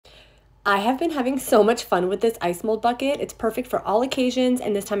I have been having so much fun with this ice mold bucket. It's perfect for all occasions,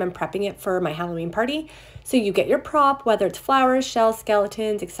 and this time I'm prepping it for my Halloween party. So you get your prop, whether it's flowers, shells,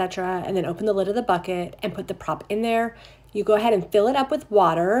 skeletons, etc., and then open the lid of the bucket and put the prop in there. You go ahead and fill it up with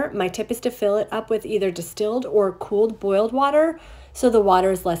water. My tip is to fill it up with either distilled or cooled boiled water so the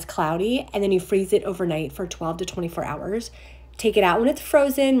water is less cloudy, and then you freeze it overnight for 12 to 24 hours. Take it out when it's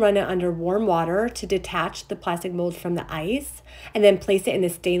frozen, run it under warm water to detach the plastic mold from the ice, and then place it in a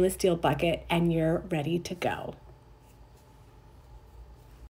stainless steel bucket, and you're ready to go.